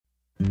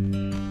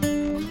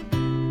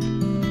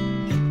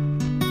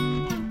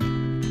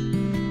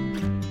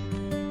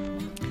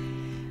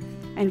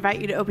I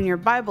invite you to open your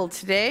Bible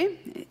today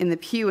in the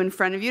pew in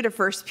front of you to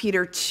 1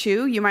 Peter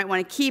 2. You might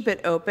want to keep it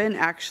open,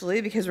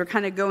 actually, because we're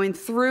kind of going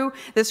through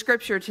the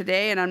scripture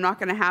today, and I'm not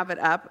going to have it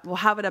up. We'll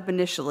have it up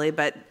initially,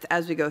 but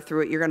as we go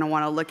through it, you're going to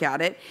want to look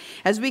at it.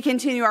 As we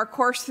continue our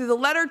course through the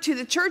letter to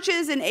the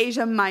churches in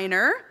Asia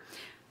Minor,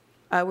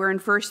 we're in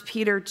 1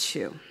 Peter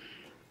 2.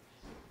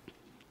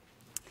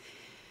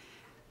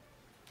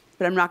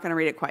 But I'm not going to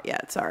read it quite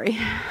yet, sorry.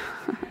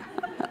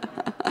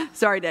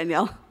 Sorry,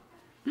 Danielle.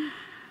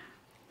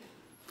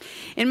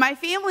 In my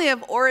family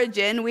of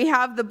origin, we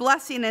have the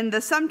blessing and the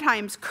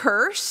sometimes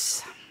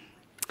curse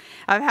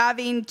of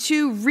having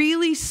two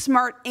really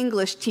smart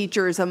English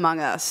teachers among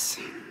us.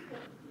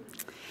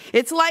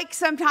 It's like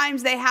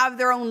sometimes they have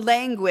their own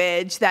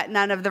language that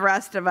none of the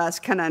rest of us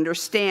can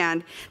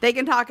understand. They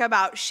can talk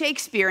about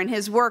Shakespeare and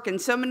his work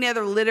and so many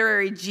other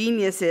literary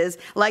geniuses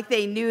like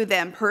they knew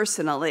them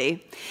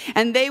personally.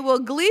 And they will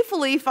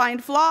gleefully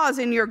find flaws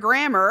in your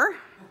grammar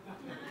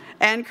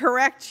and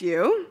correct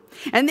you.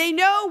 And they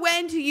know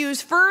when to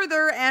use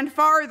further and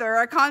farther,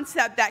 a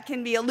concept that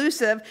can be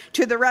elusive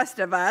to the rest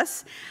of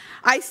us.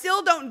 I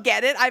still don't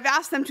get it. I've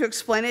asked them to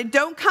explain it.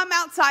 Don't come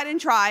outside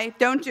and try.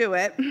 Don't do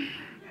it.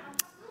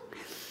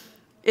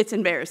 It's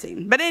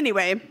embarrassing. But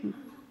anyway,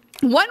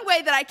 one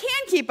way that I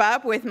can keep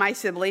up with my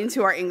siblings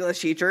who are English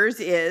teachers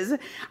is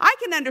I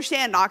can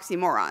understand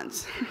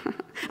oxymorons.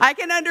 I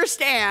can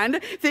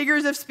understand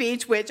figures of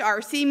speech which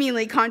are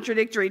seemingly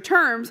contradictory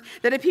terms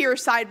that appear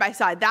side by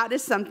side. That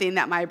is something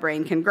that my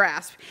brain can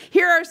grasp.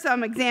 Here are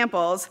some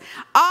examples.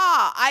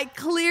 I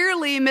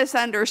clearly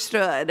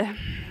misunderstood.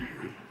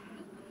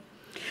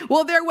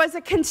 Well, there was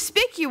a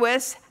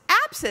conspicuous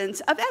absence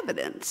of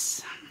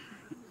evidence.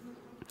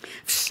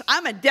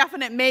 I'm a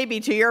definite maybe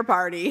to your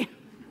party.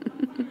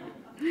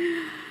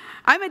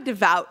 I'm a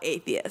devout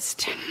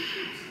atheist.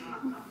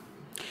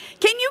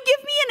 Can you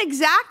give me an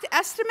exact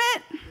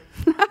estimate?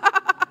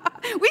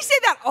 We say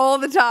that all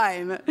the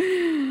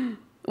time.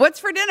 What's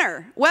for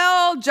dinner?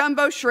 Well,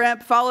 jumbo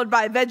shrimp followed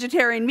by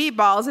vegetarian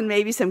meatballs and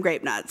maybe some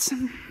grape nuts.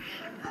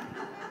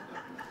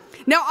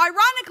 Now,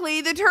 ironically,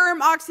 the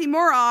term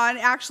oxymoron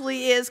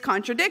actually is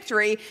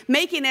contradictory,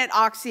 making it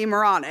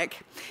oxymoronic.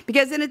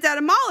 Because in its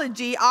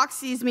etymology,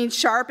 oxys means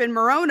sharp and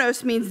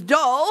moronos means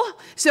dull,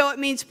 so it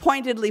means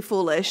pointedly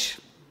foolish.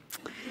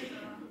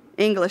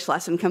 English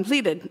lesson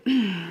completed.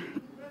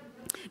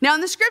 Now,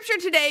 in the scripture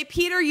today,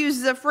 Peter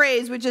uses a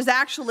phrase which is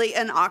actually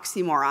an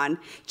oxymoron.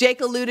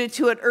 Jake alluded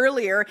to it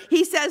earlier.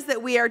 He says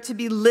that we are to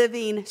be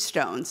living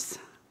stones.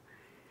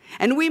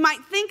 And we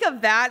might think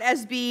of that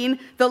as being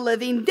the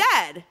living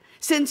dead,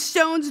 since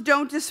stones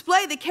don't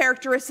display the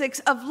characteristics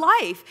of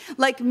life,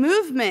 like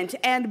movement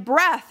and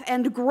breath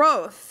and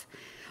growth.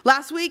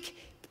 Last week,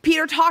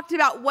 Peter talked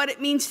about what it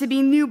means to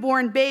be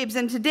newborn babes,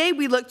 and today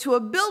we look to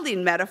a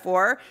building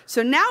metaphor.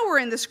 So now we're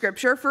in the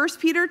scripture, 1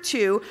 Peter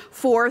 2,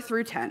 4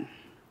 through 10.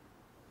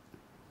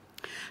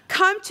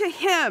 Come to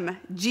him,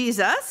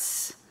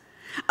 Jesus,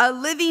 a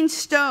living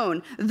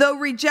stone, though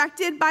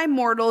rejected by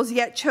mortals,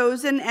 yet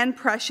chosen and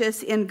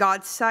precious in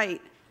God's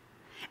sight.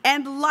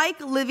 And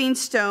like living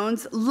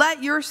stones,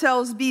 let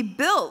yourselves be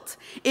built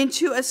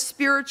into a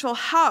spiritual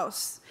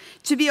house,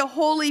 to be a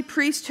holy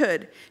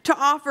priesthood, to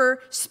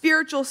offer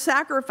spiritual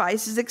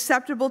sacrifices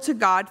acceptable to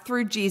God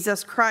through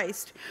Jesus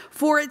Christ.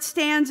 For it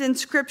stands in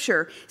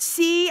Scripture,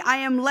 see, I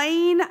am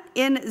laying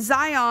in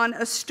Zion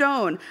a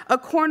stone, a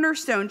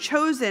cornerstone,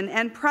 chosen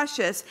and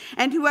precious,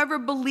 and whoever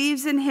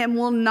believes in him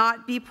will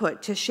not be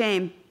put to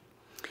shame.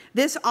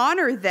 This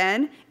honor,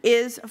 then,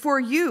 is for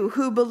you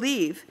who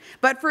believe.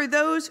 But for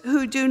those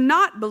who do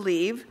not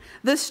believe,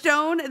 the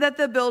stone that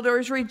the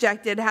builders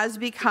rejected has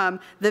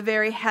become the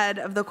very head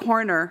of the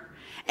corner,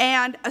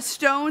 and a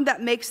stone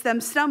that makes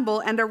them stumble,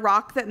 and a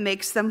rock that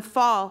makes them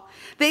fall.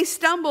 They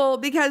stumble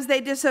because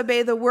they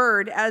disobey the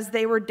word, as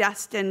they were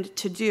destined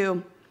to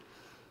do.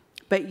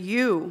 But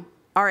you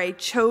are a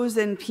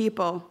chosen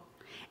people,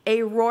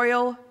 a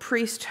royal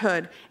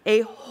priesthood,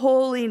 a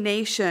holy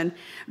nation,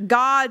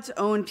 God's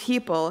own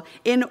people,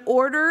 in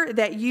order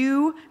that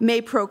you may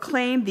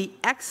proclaim the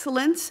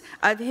excellence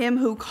of him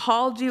who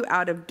called you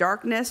out of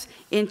darkness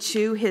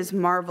into his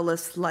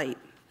marvelous light.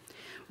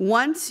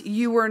 Once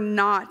you were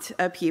not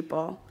a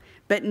people,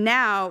 but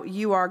now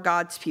you are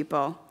God's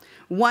people.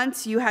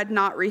 Once you had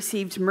not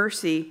received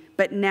mercy,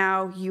 but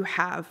now you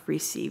have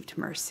received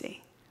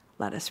mercy.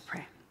 Let us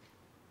pray.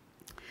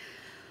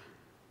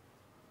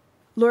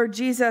 Lord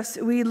Jesus,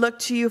 we look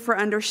to you for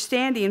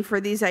understanding for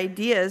these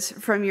ideas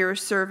from your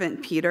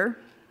servant Peter.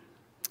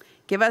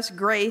 Give us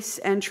grace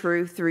and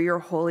truth through your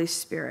Holy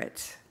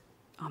Spirit.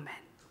 Amen.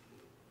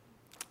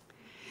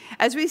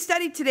 As we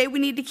study today, we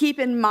need to keep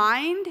in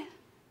mind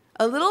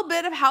a little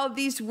bit of how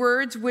these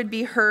words would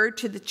be heard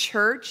to the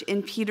church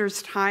in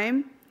Peter's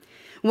time.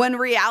 One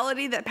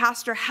reality that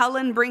Pastor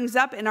Helen brings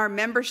up in our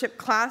membership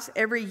class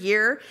every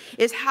year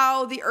is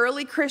how the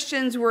early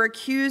Christians were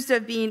accused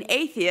of being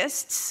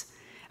atheists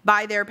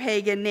by their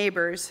pagan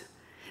neighbors.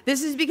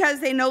 This is because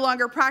they no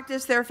longer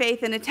practiced their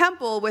faith in a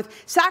temple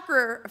with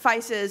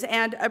sacrifices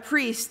and a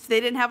priest. They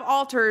didn't have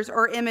altars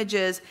or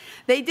images.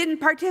 They didn't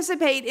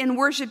participate in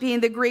worshiping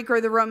the Greek or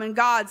the Roman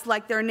gods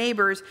like their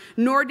neighbors,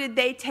 nor did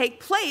they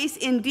take place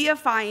in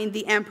deifying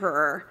the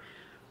emperor.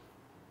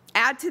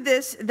 Add to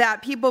this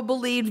that people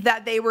believed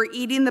that they were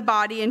eating the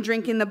body and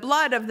drinking the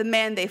blood of the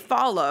man they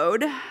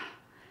followed,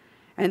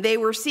 and they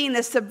were seen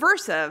as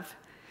subversive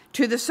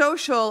to the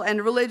social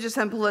and religious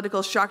and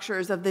political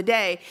structures of the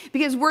day,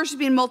 because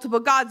worshiping multiple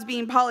gods,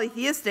 being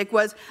polytheistic,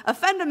 was a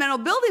fundamental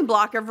building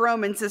block of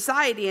Roman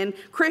society, and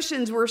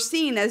Christians were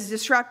seen as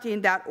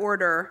disrupting that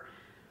order.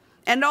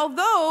 And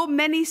although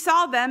many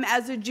saw them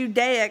as a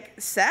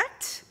Judaic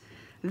sect,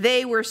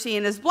 they were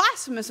seen as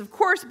blasphemous, of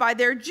course, by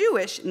their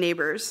Jewish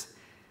neighbors,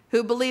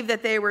 who believed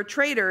that they were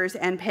traitors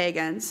and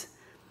pagans.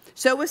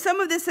 So with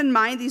some of this in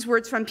mind, these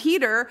words from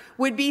Peter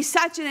would be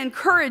such an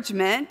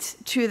encouragement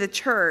to the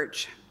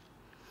church.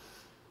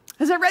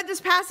 As I read this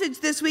passage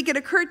this week, it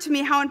occurred to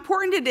me how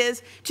important it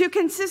is to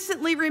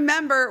consistently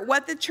remember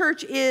what the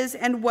church is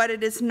and what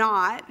it is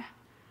not.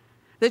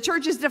 The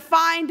church is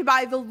defined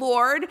by the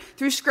Lord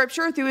through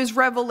Scripture, through his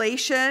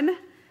revelation,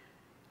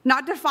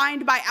 not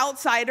defined by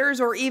outsiders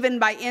or even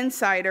by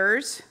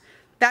insiders.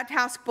 That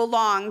task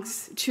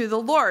belongs to the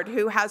Lord,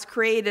 who has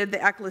created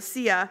the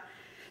ecclesia.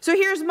 So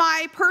here's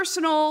my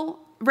personal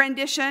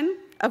rendition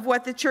of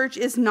what the church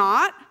is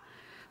not,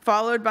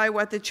 followed by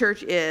what the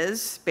church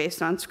is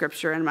based on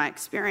Scripture and my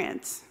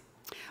experience.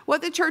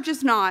 What the church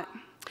is not.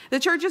 The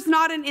church is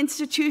not an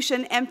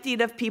institution emptied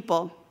of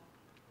people.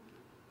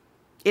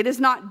 It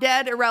is not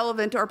dead,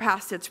 irrelevant, or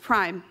past its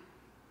prime.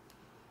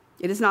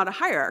 It is not a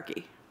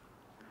hierarchy.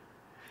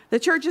 The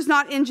church is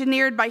not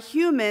engineered by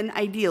human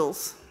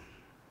ideals.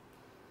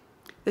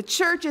 The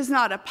church is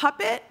not a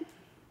puppet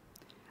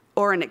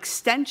or an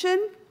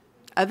extension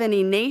of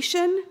any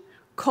nation,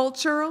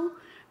 cultural,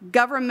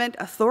 government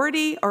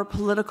authority, or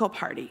political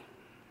party.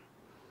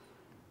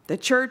 The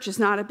church is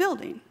not a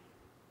building.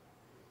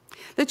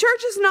 The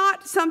church is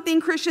not something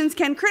Christians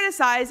can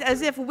criticize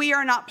as if we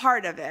are not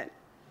part of it.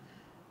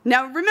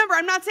 Now, remember,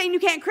 I'm not saying you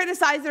can't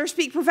criticize it or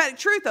speak prophetic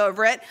truth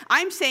over it.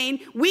 I'm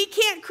saying we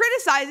can't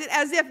criticize it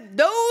as if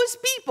those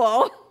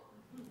people,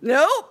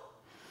 nope,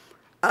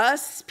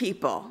 us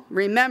people.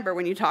 Remember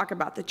when you talk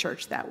about the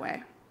church that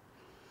way.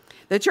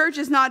 The church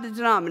is not a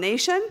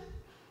denomination.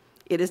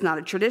 It is not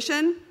a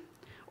tradition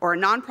or a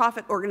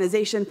nonprofit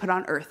organization put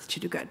on earth to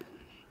do good.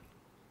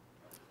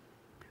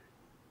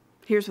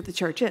 Here's what the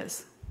church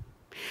is.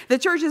 The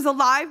church is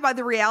alive by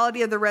the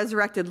reality of the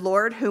resurrected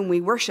Lord whom we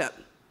worship.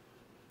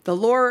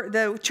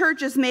 The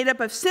church is made up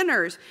of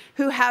sinners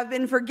who have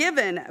been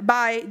forgiven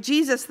by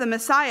Jesus the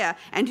Messiah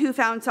and who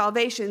found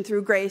salvation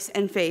through grace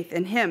and faith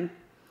in him.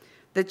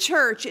 The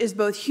church is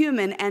both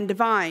human and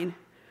divine.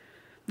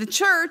 The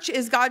church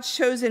is God's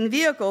chosen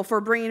vehicle for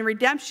bringing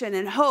redemption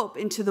and hope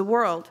into the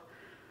world.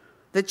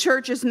 The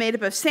church is made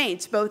up of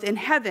saints, both in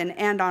heaven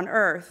and on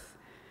earth.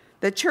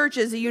 The church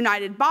is a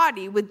united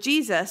body with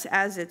Jesus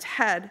as its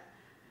head.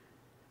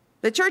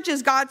 The church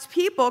is God's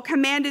people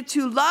commanded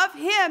to love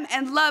him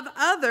and love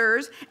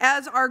others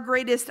as our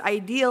greatest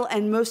ideal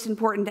and most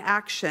important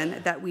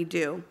action that we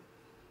do.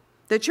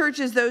 The church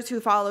is those who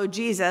follow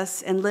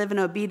Jesus and live in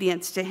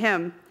obedience to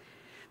him.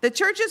 The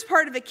church is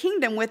part of a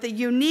kingdom with a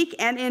unique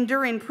and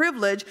enduring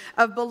privilege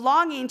of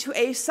belonging to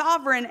a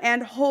sovereign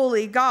and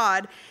holy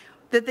God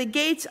that the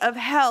gates of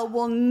hell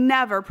will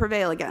never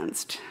prevail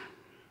against.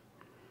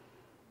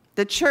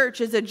 The church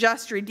is a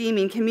just,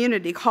 redeeming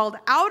community called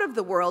out of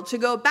the world to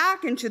go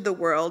back into the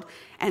world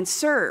and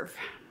serve.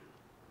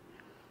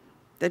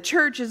 The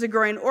church is a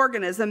growing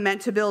organism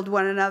meant to build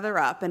one another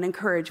up and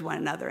encourage one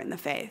another in the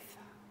faith.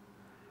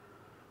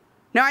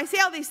 Now, I say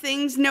all these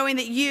things knowing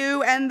that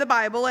you and the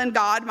Bible and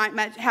God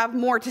might have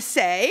more to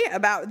say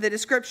about the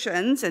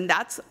descriptions, and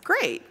that's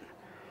great.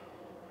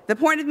 The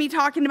point of me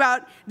talking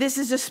about this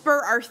is to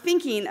spur our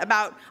thinking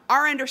about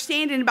our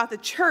understanding about the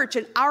church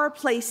and our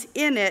place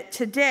in it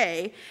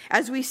today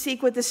as we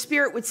seek what the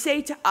Spirit would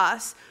say to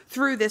us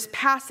through this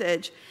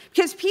passage.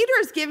 Because Peter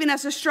is giving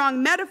us a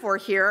strong metaphor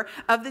here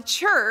of the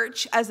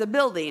church as a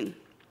building.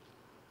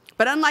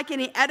 But unlike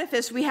any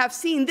edifice we have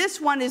seen,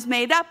 this one is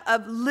made up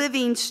of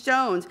living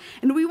stones.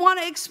 And we want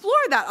to explore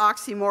that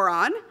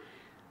oxymoron,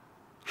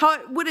 how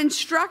it would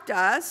instruct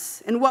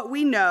us in what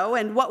we know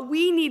and what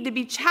we need to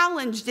be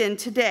challenged in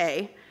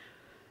today.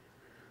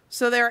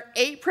 So there are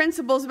 8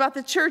 principles about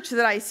the church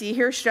that I see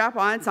here. Strap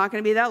on. It's not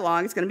going to be that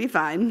long. It's going to be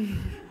fine.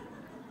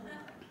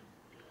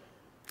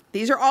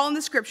 These are all in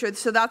the scripture,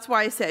 so that's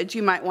why I said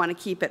you might want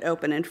to keep it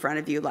open in front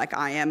of you like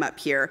I am up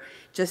here,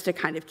 just to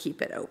kind of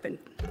keep it open.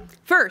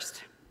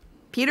 First,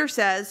 Peter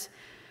says,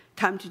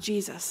 come to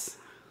Jesus.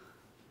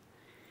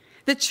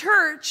 The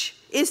church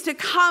is to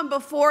come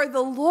before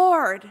the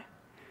Lord.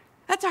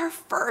 That's our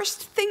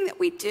first thing that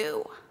we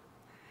do.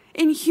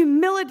 In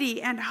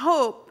humility and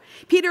hope,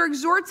 Peter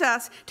exhorts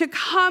us to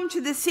come to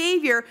the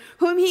Savior,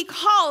 whom he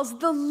calls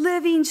the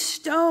living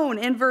stone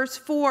in verse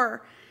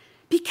 4.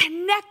 Be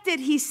connected,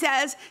 he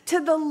says,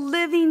 to the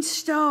living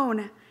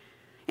stone.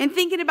 And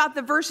thinking about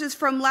the verses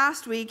from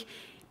last week,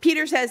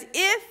 Peter says,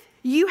 if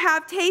you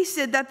have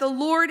tasted that the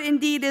Lord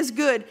indeed is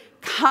good,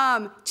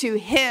 come to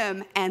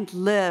him and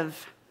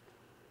live.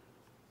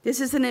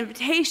 This is an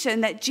invitation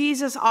that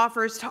Jesus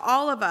offers to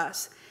all of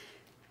us.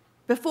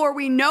 Before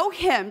we know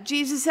him,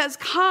 Jesus says,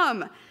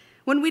 come.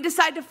 When we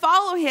decide to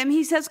follow him,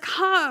 he says,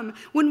 come.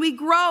 When we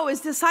grow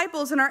as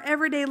disciples in our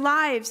everyday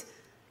lives,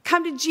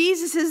 come to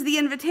Jesus is the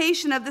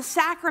invitation of the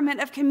sacrament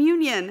of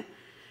communion.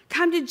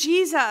 Come to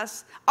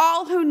Jesus,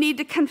 all who need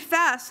to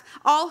confess,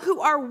 all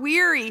who are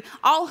weary,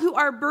 all who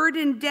are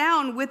burdened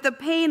down with the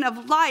pain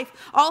of life,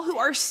 all who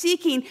are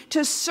seeking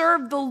to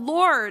serve the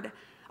Lord,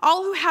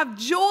 all who have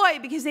joy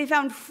because they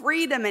found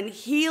freedom and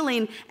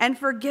healing and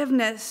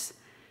forgiveness.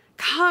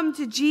 Come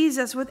to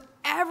Jesus with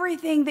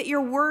everything that you're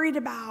worried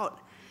about,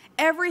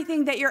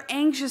 everything that you're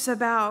anxious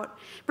about.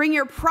 Bring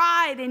your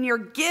pride and your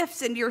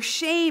gifts and your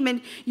shame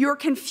and your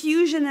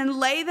confusion and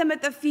lay them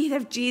at the feet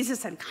of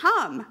Jesus and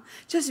come.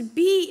 Just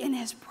be in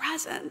his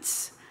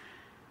presence.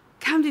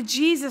 Come to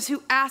Jesus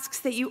who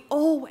asks that you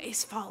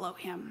always follow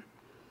him.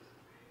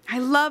 I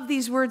love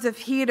these words of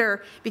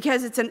Peter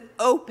because it's an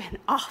open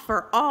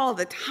offer all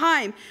the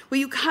time. Will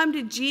you come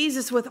to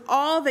Jesus with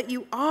all that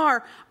you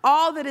are,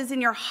 all that is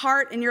in your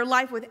heart and your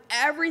life, with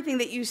everything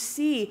that you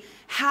see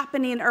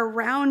happening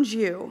around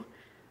you,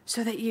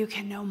 so that you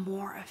can know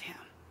more of him?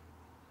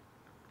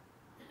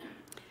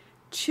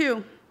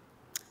 2,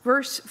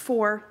 verse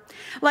 4.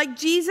 Like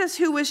Jesus,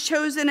 who was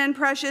chosen and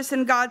precious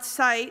in God's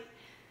sight,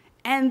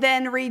 and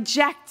then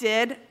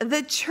rejected,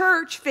 the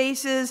church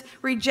faces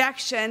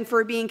rejection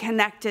for being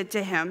connected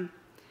to him.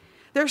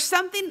 There's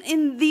something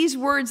in these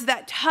words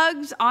that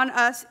tugs on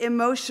us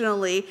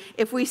emotionally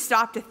if we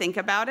stop to think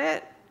about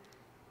it.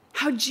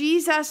 How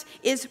Jesus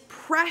is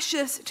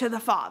precious to the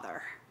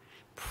Father,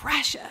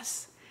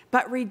 precious,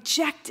 but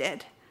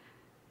rejected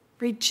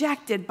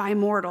by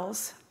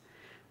mortals.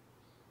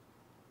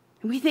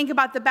 And we think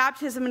about the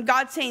baptism and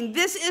God saying,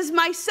 this is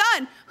my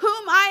son,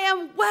 whom I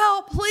am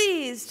well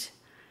pleased.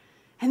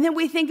 And then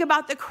we think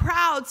about the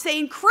crowd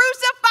saying,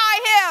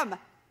 crucify him,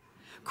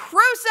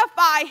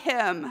 crucify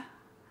him.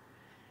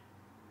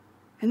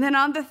 And then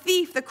on the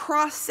thief, the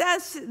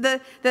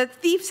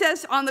thief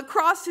says on the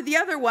cross to the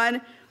other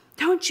one,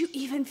 don't you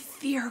even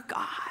fear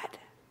God?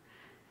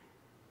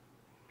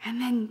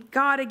 And then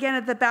God again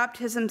at the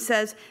baptism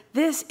says,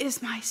 this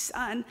is my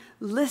son,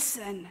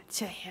 listen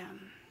to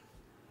him.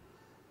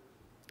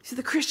 So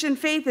the Christian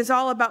faith is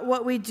all about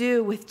what we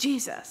do with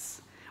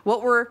Jesus.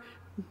 What we're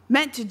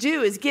meant to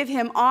do is give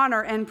him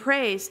honor and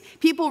praise.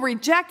 People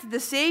reject the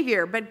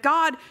Savior, but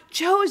God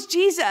chose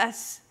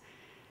Jesus.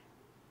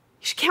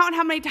 You should count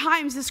how many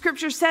times the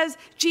scripture says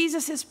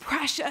Jesus is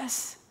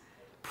precious,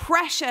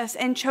 precious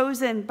and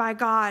chosen by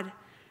God.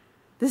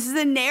 This is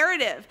a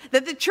narrative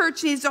that the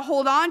church needs to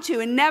hold on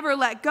to and never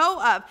let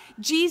go of.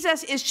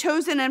 Jesus is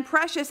chosen and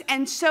precious,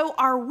 and so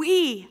are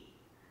we.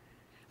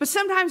 But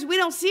sometimes we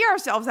don't see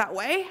ourselves that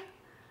way.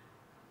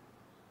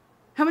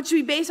 How much do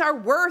we base our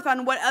worth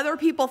on what other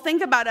people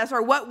think about us,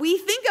 or what we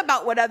think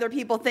about what other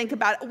people think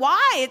about?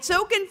 Why? It's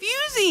so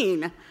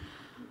confusing.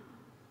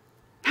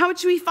 How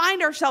much do we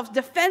find ourselves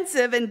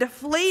defensive and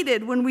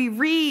deflated when we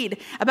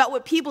read about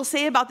what people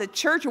say about the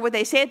church, or what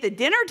they say at the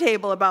dinner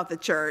table about the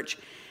church?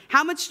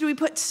 How much do we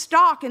put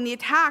stock in the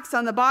attacks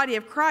on the body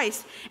of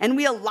Christ? And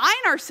we align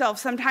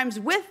ourselves sometimes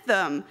with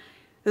them,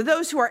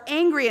 those who are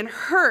angry and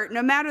hurt,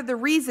 no matter the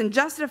reason,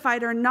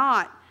 justified or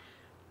not.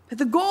 But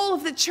the goal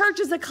of the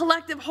church as a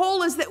collective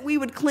whole is that we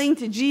would cling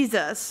to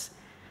Jesus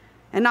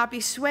and not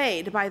be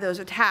swayed by those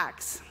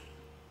attacks.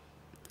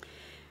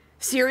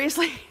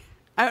 Seriously?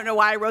 I don't know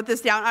why I wrote this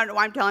down. I don't know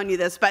why I'm telling you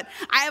this, but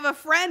I have a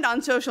friend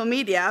on social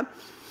media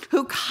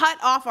who cut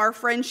off our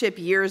friendship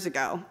years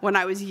ago when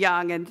I was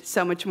young and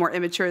so much more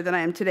immature than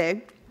I am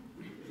today.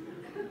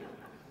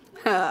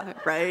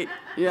 Right?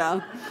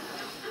 Yeah.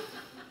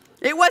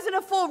 It wasn't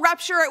a full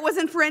rupture. It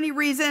wasn't for any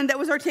reason that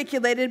was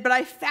articulated, but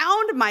I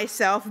found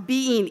myself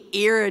being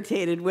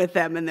irritated with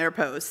them in their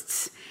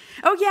posts.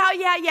 Oh,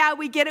 yeah,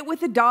 we get it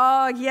with the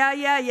dog.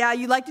 Yeah,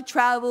 you like to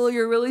travel.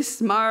 You're really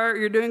smart.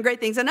 You're doing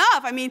great things.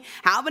 Enough. I mean,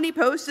 how many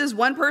posts does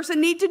one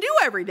person need to do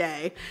every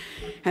day?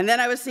 And then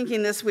I was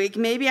thinking this week,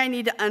 maybe I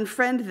need to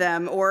unfriend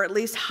them or at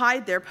least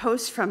hide their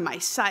posts from my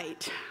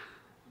site.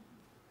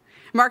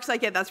 Mark's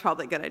like, yeah, that's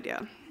probably a good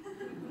idea.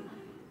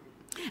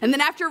 And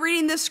then after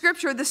reading this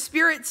scripture, the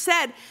Spirit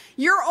said,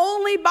 you're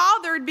only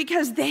bothered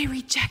because they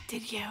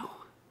rejected you.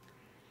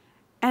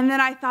 And then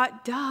I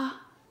thought, duh.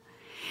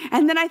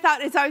 And then I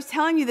thought, as I was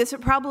telling you this,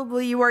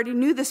 probably you already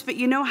knew this, but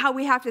you know how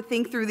we have to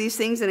think through these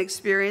things and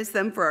experience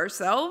them for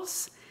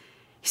ourselves?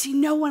 You see,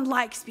 no one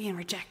likes being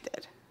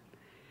rejected.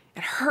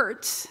 It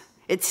hurts.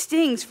 It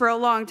stings for a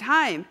long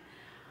time.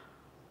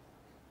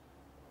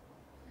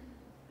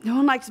 No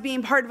one likes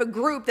being part of a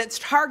group that's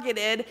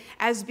targeted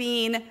as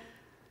being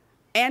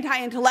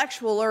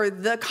anti-intellectual or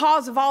the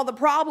cause of all the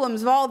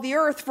problems of all the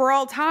earth for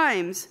all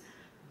times.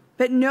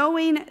 But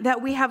knowing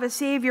that we have a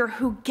Savior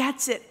who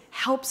gets it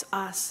helps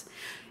us.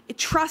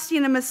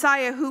 trusting a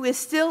Messiah who is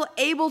still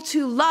able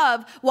to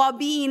love while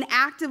being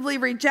actively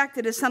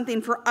rejected is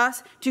something for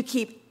us to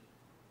keep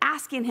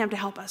asking him to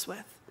help us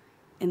with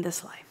in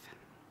this life.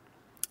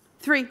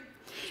 3,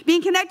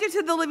 being connected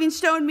to the living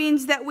stone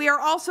means that we are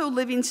also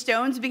living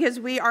stones because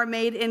we are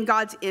made in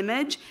God's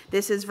image.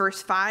 This is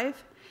verse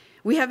 5.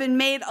 We have been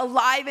made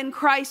alive in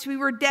Christ. We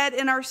were dead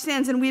in our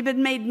sins, and we've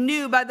been made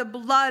new by the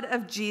blood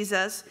of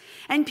Jesus.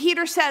 And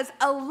Peter says,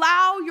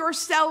 allow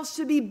yourselves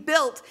to be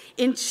built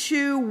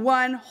into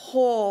one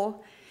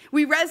whole.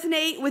 We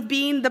resonate with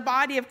being the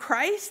body of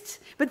Christ,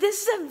 but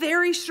this is a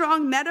very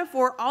strong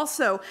metaphor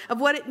also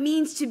of what it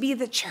means to be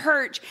the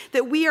church,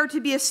 that we are to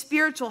be a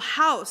spiritual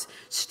house,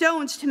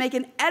 stones to make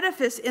an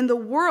edifice in the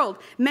world,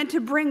 meant to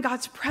bring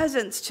God's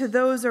presence to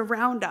those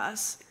around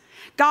us.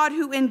 God,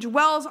 who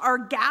indwells our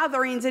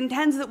gatherings,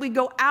 intends that we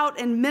go out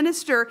and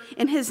minister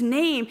in his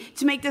name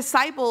to make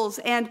disciples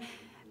and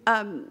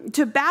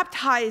to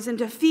baptize and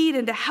to feed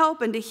and to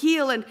help and to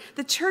heal. And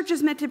the church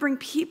is meant to bring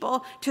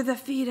people to the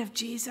feet of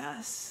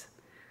Jesus.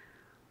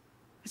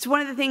 It's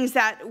one of the things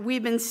that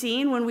we've been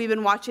seeing when we've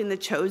been watching The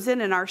Chosen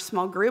in our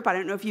small group. I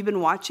don't know if you've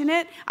been watching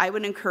it. I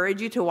would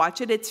encourage you to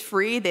watch it. It's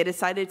free. They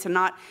decided to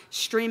not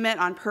stream it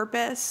on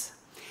purpose.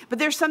 But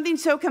there's something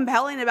so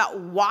compelling about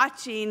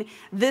watching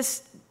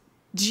this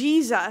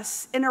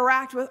Jesus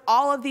interact with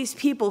all of these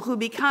people who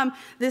become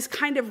this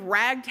kind of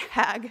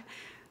ragtag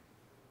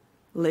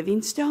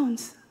living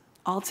stones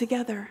all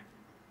together,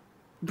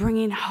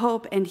 bringing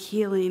hope and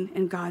healing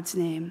in God's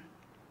name.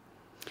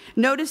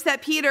 Notice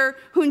that Peter,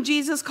 whom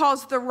Jesus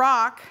calls the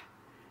rock,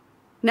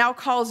 now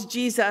calls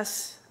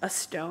Jesus a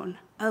stone,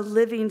 a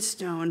living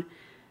stone.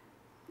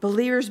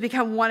 Believers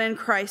become one in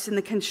Christ in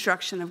the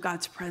construction of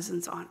God's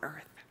presence on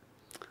earth.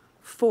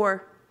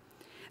 4,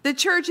 the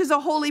church is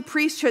a holy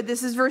priesthood.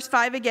 This is verse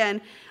 5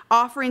 again,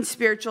 offering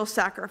spiritual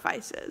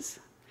sacrifices.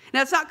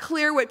 Now, it's not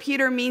clear what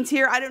Peter means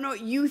here. I don't know what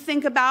you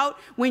think about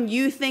when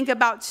you think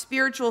about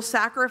spiritual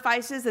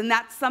sacrifices, and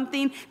that's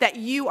something that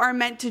you are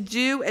meant to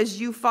do as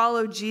you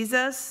follow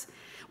Jesus.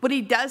 What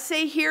he does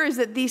say here is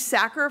that these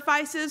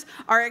sacrifices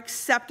are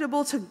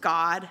acceptable to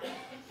God.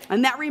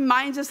 And that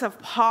reminds us of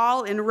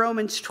Paul in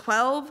Romans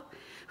 12,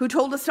 who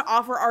told us to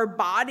offer our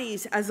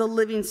bodies as a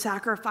living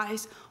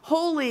sacrifice,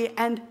 holy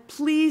and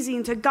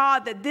pleasing to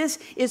God, that this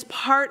is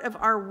part of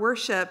our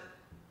worship.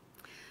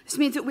 This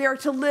means that we are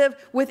to live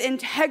with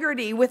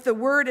integrity with the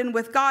word and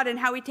with God and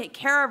how we take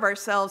care of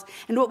ourselves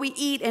and what we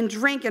eat and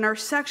drink in our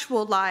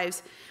sexual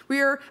lives. We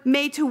are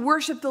made to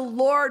worship the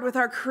Lord with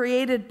our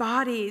created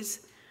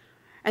bodies.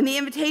 And the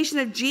invitation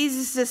of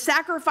Jesus is to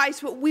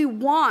sacrifice what we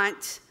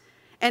want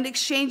and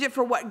exchange it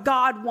for what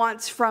God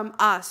wants from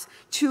us,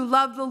 to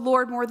love the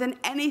Lord more than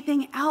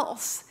anything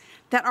else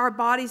that our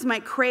bodies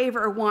might crave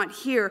or want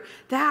here.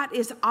 That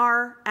is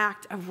our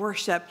act of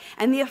worship.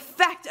 And the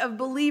effect of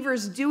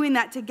believers doing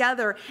that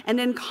together and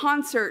in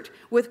concert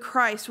with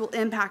Christ will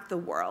impact the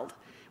world,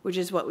 which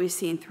is what we've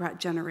seen throughout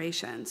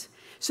generations.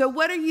 So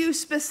what are you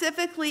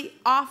specifically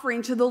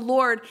offering to the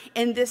Lord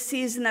in this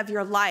season of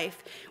your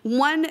life?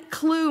 One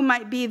clue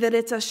might be that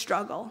it's a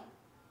struggle.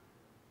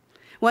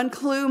 One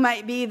clue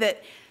might be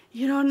that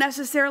you don't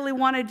necessarily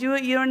want to do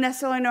it. You don't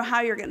necessarily know how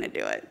you're going to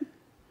do it.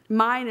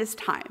 Mine is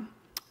time.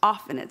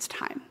 Often it's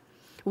time.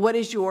 What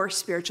is your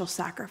spiritual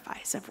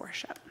sacrifice of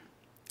worship?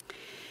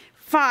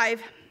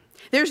 5,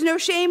 there's no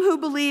shame who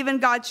believe in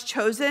God's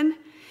chosen.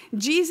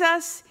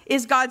 Jesus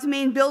is God's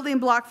main building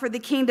block for the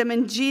kingdom,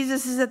 and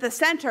Jesus is at the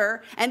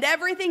center, and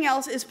everything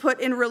else is put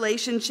in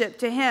relationship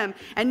to him.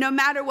 And no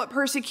matter what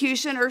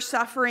persecution or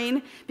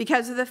suffering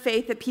because of the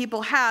faith that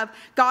people have,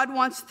 God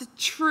wants the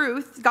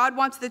truth, God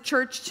wants the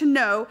church to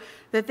know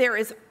that there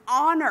is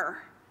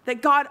honor,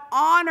 that God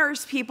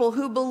honors people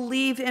who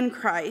believe in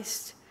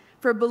Christ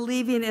for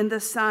believing in the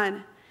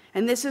Son.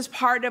 And this is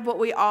part of what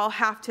we all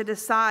have to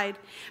decide.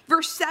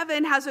 Verse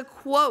 7 has a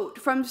quote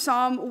from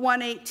Psalm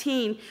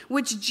 118,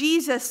 which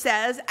Jesus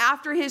says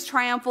after his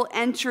triumphal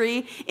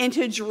entry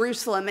into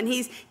Jerusalem. And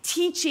he's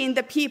teaching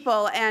the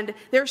people, and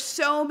there's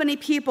so many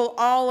people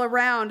all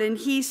around. And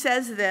he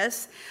says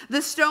this,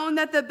 "The stone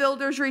that the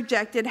builders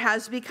rejected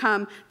has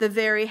become the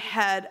very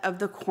head of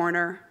the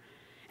corner."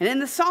 And in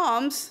the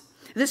Psalms,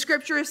 the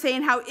scripture is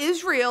saying how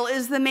Israel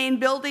is the main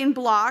building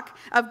block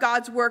of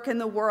God's work in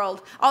the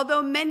world.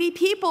 Although many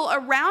people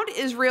around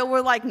Israel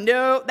were like,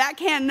 no, that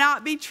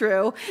cannot be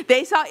true.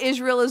 They saw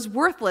Israel as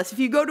worthless. If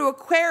you go to a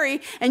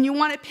quarry and you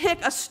want to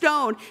pick a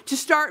stone to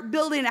start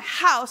building a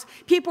house,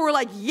 people were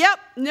like, yep,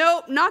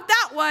 no, not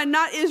that one,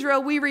 not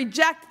Israel. We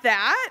reject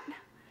that.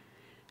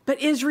 But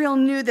Israel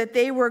knew that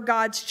they were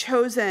God's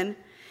chosen.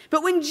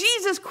 But when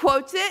Jesus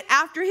quotes it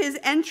after his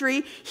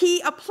entry,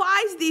 he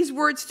applies these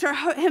words to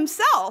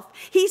himself.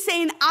 He's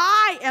saying,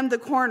 I am the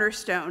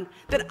cornerstone,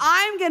 that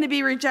I'm going to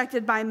be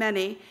rejected by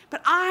many, but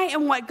I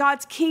am what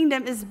God's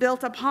kingdom is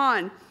built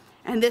upon.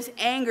 And this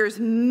angers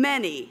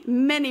many,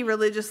 many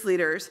religious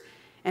leaders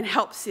and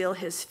helps seal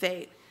his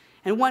fate.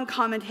 And one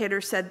commentator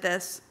said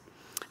this,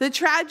 "The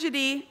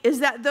tragedy is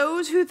that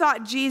those who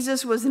thought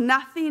Jesus was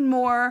nothing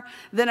more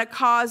than a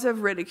cause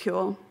of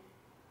ridicule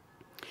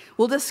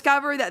will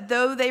discover that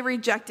though they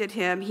rejected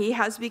him, he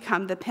has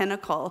become the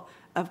pinnacle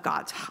of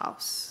God's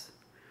house.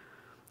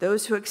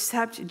 Those who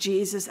accept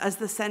Jesus as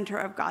the center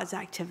of God's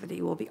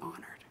activity will be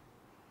honored.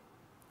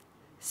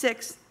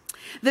 6,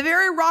 the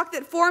very rock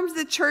that forms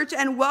the church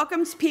and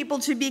welcomes people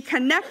to be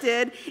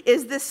connected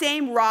is the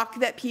same rock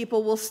that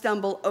people will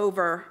stumble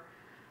over.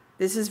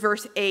 This is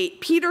verse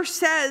 8. Peter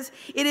says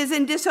it is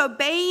in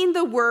disobeying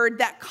the word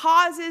that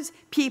causes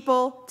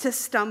people to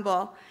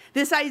stumble.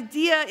 This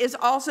idea is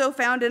also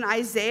found in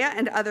Isaiah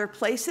and other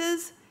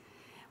places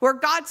where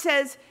God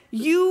says,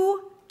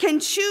 you can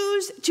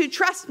choose to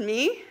trust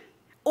me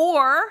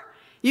or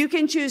you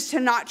can choose to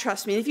not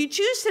trust me. And if you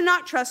choose to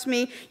not trust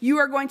me, you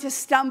are going to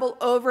stumble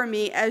over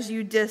me as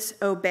you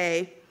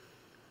disobey.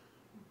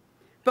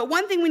 But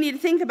one thing we need to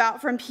think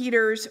about from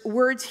Peter's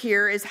words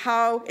here is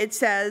how it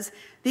says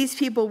these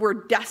people were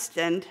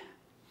destined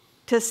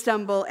to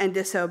stumble and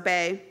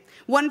disobey.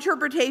 One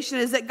interpretation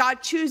is that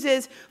God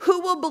chooses who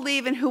will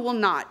believe and who will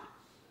not.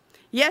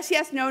 Yes,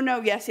 yes, no,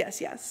 no, yes,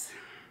 yes, yes.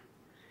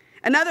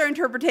 Another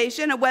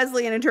interpretation, a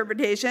Wesleyan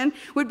interpretation,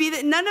 would be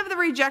that none of the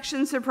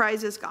rejection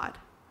surprises God.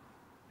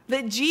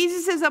 That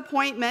Jesus'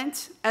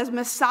 appointment as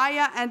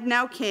Messiah and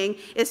now King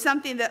is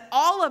something that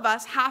all of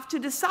us have to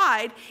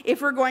decide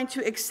if we're going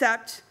to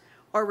accept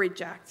or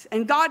reject.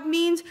 And God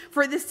means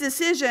for this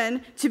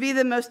decision to be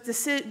the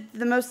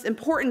most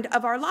important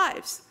of our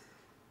lives.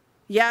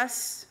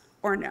 Yes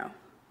or no.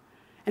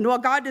 And while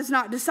God does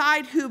not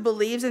decide who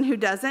believes and who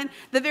doesn't,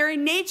 the very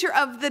nature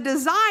of the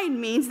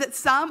design means that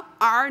some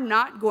are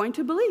not going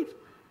to believe.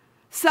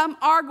 Some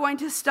are going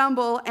to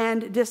stumble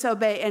and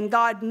disobey, and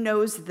God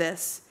knows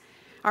this.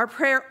 Our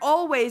prayer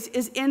always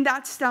is in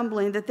that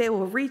stumbling that they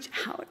will reach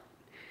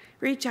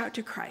out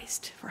to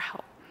Christ for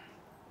help.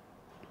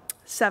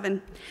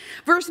 7.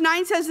 Verse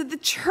 9 says that the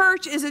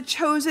church is a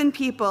chosen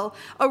people,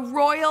 a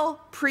royal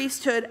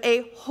priesthood,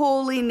 a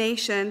holy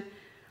nation.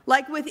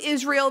 Like with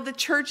Israel, the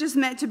church is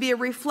meant to be a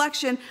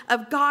reflection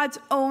of God's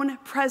own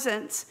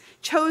presence,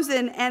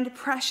 chosen and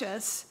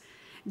precious.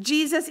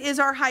 Jesus is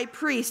our high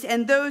priest,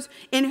 and those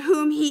in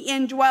whom he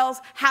indwells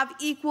have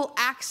equal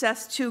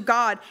access to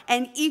God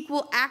and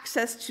equal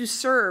access to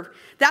serve.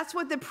 That's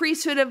what the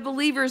priesthood of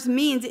believers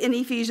means in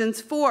Ephesians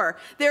 4.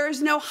 There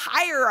is no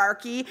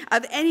hierarchy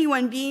of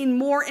anyone being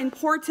more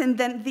important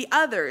than the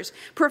others.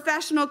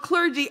 Professional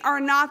clergy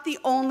are not the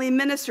only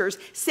ministers.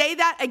 Say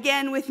that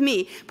again with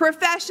me.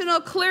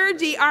 Professional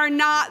clergy are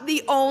not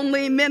the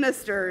only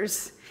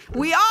ministers.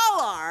 We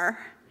all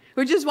are.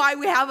 Which is why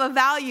we have a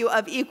value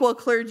of equal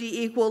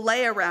clergy, equal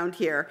lay around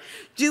here.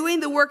 Doing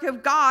the work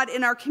of God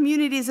in our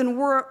communities and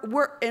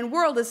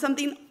world is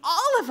something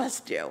all of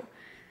us do.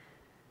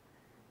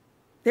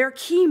 They're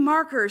key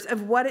markers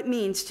of what it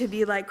means to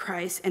be like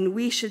Christ, and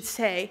we should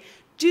say,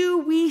 do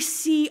we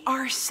see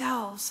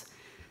ourselves?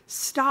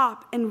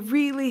 Stop and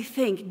really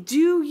think.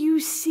 Do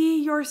you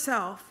see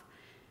yourself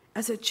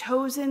as a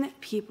chosen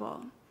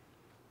people,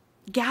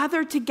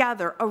 gathered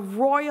together, a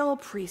royal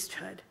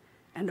priesthood,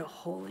 and a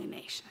holy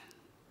nation?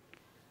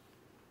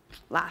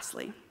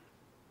 Lastly,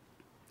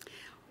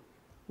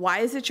 why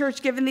is the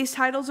church given these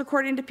titles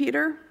according to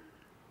Peter?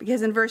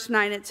 Because in verse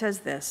 9 it says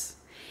this,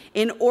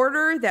 in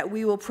order that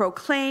we will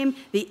proclaim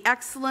the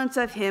excellence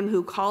of him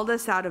who called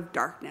us out of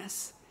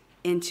darkness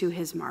into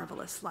his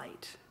marvelous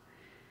light.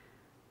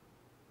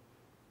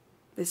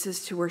 This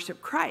is to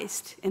worship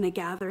Christ in a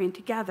gathering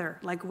together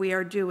like we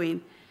are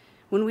doing.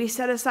 When we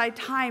set aside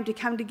time to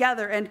come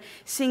together and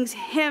sing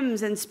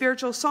hymns and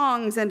spiritual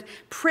songs and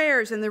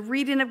prayers and the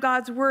reading of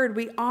God's word,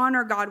 we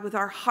honor God with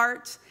our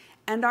hearts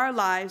and our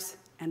lives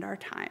and our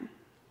time.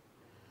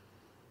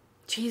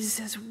 Jesus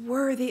is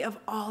worthy of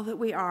all that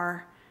we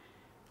are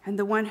and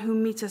the one who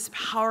meets us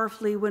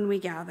powerfully when we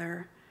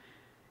gather.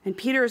 And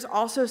Peter is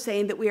also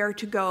saying that we are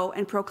to go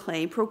and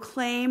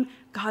proclaim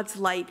God's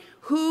light.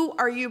 Who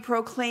are you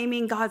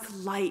proclaiming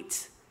God's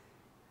light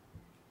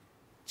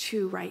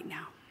to right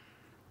now?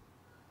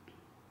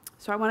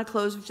 So I want to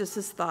close with just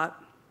this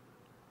thought.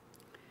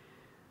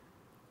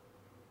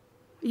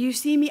 You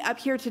see me up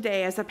here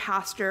today as a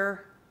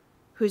pastor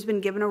who's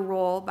been given a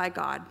role by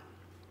God.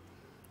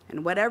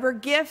 And whatever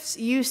gifts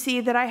you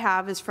see that I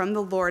have is from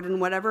the Lord,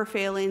 and whatever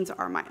failings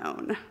are my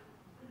own.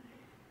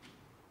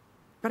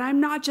 But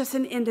I'm not just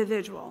an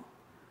individual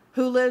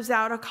who lives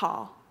out a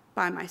call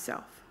by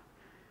myself.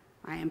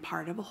 I am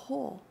part of a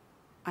whole.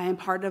 I am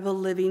part of a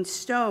living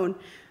stone.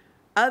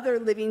 Other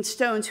living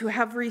stones who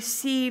have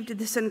received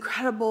this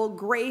incredible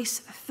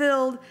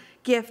grace-filled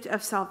gift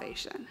of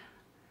salvation.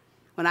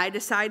 When I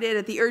decided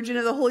at the urging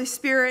of the Holy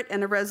Spirit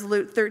and a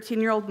resolute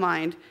 13-year-old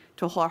mind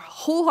to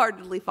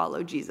wholeheartedly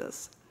follow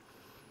Jesus.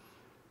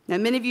 Now,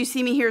 many of you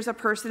see me here as a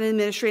person in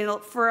ministry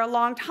for a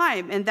long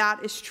time, and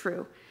that is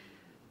true.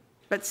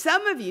 But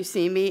some of you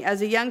see me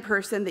as a young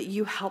person that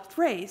you helped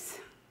raise,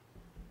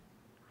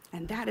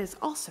 and that is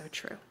also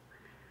true.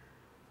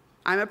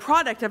 I'm a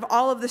product of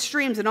all of the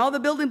streams and all the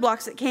building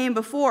blocks that came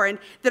before and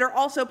that are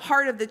also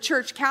part of the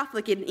church,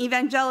 Catholic and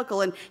evangelical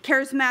and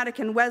charismatic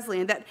and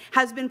Wesleyan, that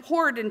has been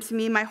poured into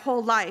me my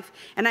whole life.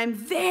 And I'm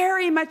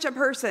very much a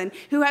person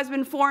who has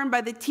been formed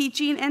by the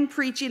teaching and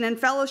preaching and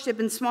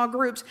fellowship in small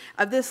groups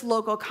of this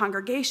local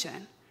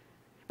congregation.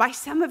 By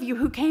some of you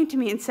who came to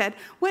me and said,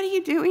 "What are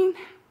you doing?"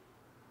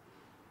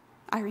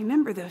 I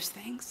remember those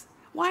things.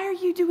 Why are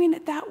you doing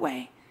it that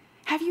way?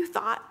 Have you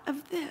thought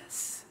of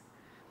this?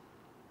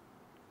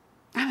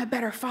 I'm a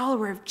better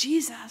follower of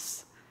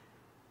Jesus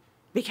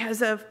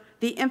because of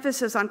the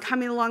emphasis on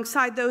coming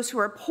alongside those who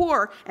are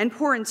poor and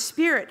poor in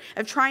spirit,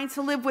 of trying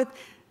to live with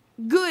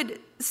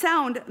good,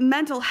 sound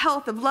mental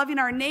health, of loving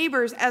our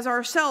neighbors as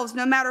ourselves,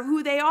 no matter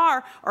who they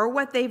are or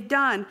what they've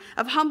done,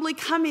 of humbly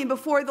coming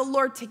before the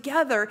Lord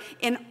together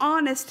in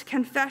honest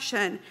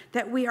confession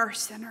that we are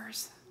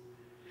sinners.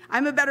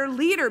 I'm a better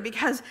leader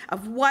because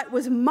of what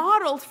was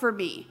modeled for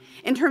me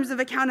in terms of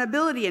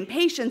accountability and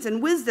patience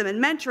and wisdom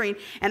and mentoring,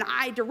 and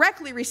I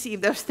directly receive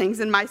those things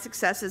in my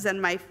successes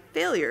and my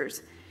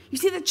failures. You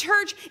see, the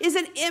church is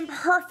an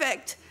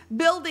imperfect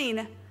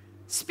building,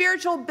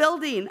 spiritual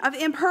building of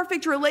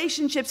imperfect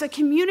relationships, a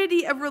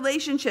community of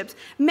relationships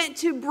meant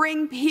to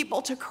bring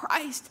people to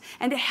Christ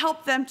and to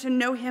help them to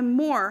know him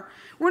more.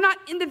 We're not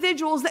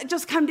individuals that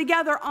just come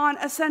together on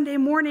a Sunday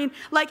morning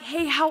like,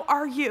 "Hey, how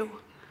are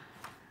you?"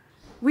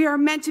 We are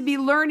meant to be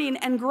learning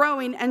and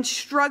growing and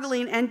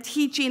struggling and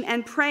teaching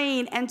and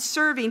praying and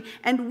serving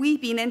and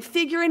weeping and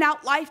figuring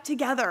out life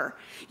together,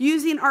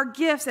 using our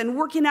gifts and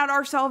working out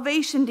our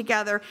salvation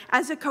together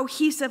as a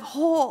cohesive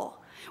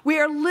whole. We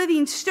are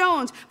living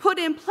stones put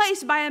in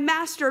place by a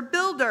master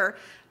builder,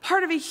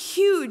 part of a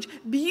huge,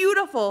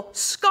 beautiful,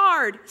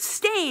 scarred,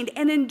 stained,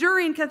 and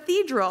enduring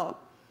cathedral.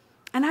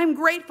 And I'm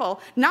grateful,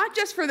 not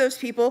just for those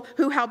people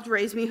who helped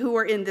raise me, who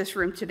are in this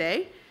room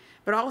today,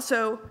 but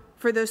also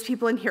for those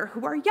people in here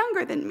who are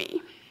younger than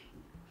me,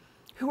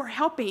 who are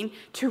helping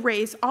to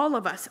raise all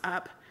of us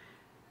up,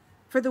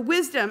 for the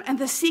wisdom and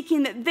the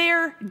seeking that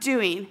they're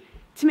doing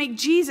to make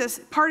Jesus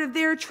part of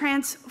their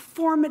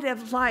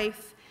transformative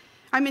life.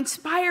 I'm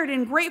inspired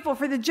and grateful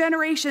for the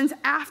generations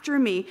after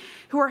me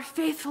who are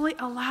faithfully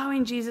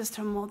allowing Jesus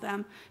to mold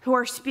them, who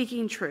are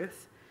speaking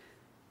truth,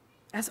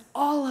 as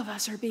all of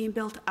us are being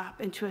built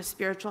up into a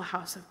spiritual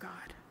house of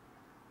God.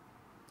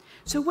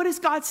 So what is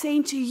God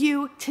saying to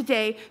you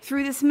today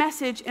through this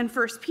message in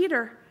 1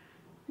 Peter?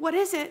 What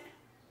is it?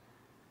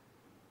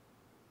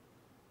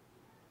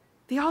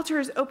 The altar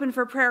is open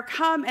for prayer.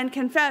 Come and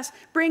confess.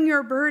 Bring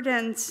your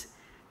burdens.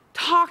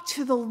 Talk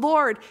to the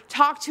Lord.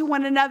 Talk to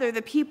one another.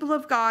 The people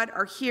of God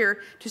are here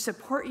to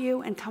support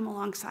you and come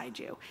alongside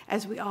you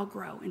as we all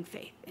grow in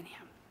faith in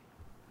him.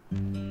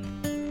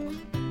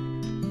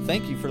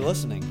 Thank you for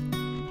listening.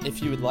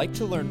 If you would like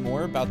to learn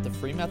more about the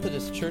Free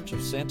Methodist Church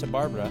of Santa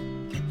Barbara,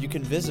 you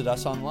can visit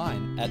us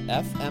online at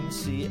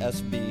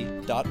fmcsb.org.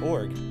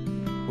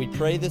 We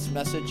pray this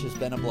message has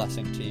been a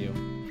blessing to you.